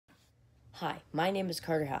Hi, my name is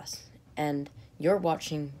Carter Haas, and you're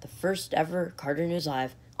watching the first ever Carter News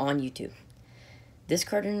Live on YouTube. This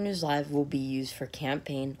Carter News Live will be used for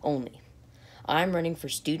campaign only. I'm running for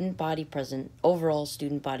overall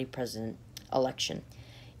student body president election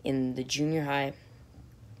in the junior high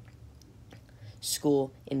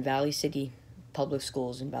school in Valley City Public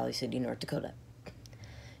Schools in Valley City, North Dakota.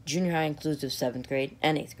 Junior high includes 7th grade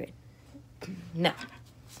and 8th grade. Now,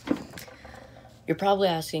 you're probably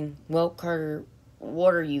asking, well, Carter,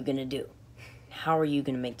 what are you going to do? How are you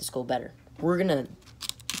going to make the school better? We're going to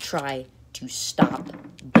try to stop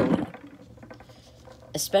bullying,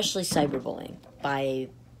 especially cyberbullying, by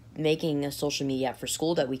making a social media app for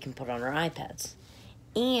school that we can put on our iPads,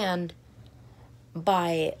 and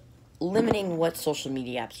by limiting what social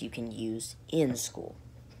media apps you can use in school.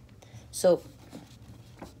 So,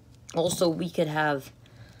 also, we could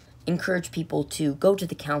encourage people to go to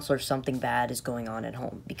the counselor if something bad is going on at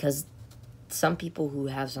home, because some people who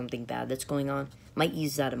have something bad that's going on might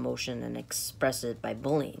use that emotion and express it by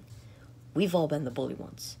bullying. We've all been the bully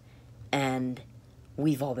once, and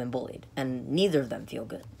we've all been bullied, and neither of them feel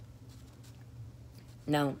good.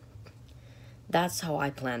 Now, that's how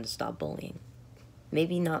I plan to stop bullying.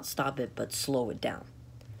 Maybe not stop it, but slow it down.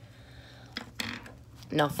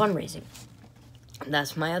 Now, fundraising.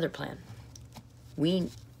 That's my other plan.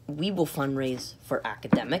 We will fundraise for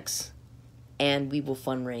academics, and we will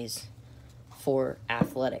fundraise for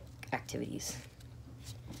athletic activities.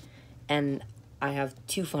 And I have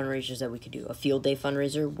 2 fundraisers that we could do. A field day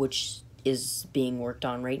fundraiser, which is being worked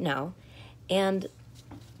on right now, and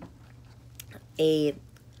a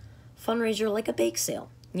fundraiser like a bake sale.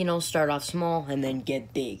 Start off small and then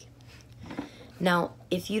get big. Now,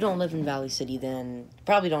 if you don't live in Valley City, then you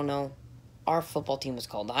probably don't know, our football team was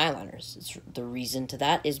called the Highliners. The reason to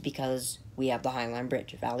that is because we have the Highline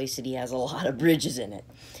Bridge. Valley City has a lot of bridges in it.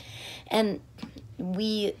 And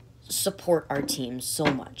we support our team so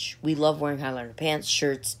much. We love wearing Highliner pants,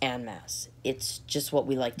 shirts, and masks. It's just what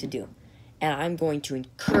we like to do. And I'm going to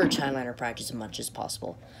encourage Highliner practice as much as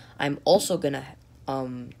possible. I'm also going to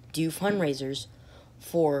do fundraisers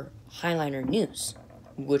for Highliner News,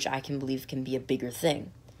 which I can believe can be a bigger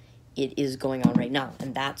thing. It is going on right now,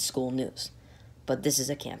 and that's school news. But this is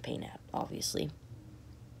a campaign ad, obviously.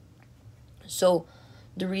 So,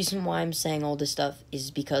 the reason why I'm saying all this stuff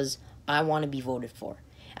is because I want to be voted for.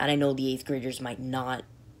 And I know the 8th graders might not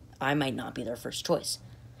be their first choice.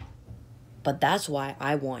 But that's why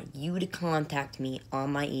I want you to contact me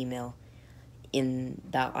on my email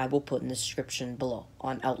that I will put in the description below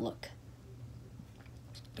on Outlook.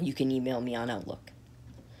 You can email me on Outlook.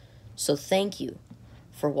 So thank you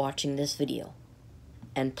for watching this video,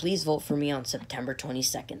 and please vote for me on September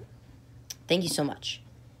 22nd. Thank you so much,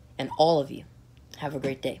 and all of you, have a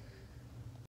great day.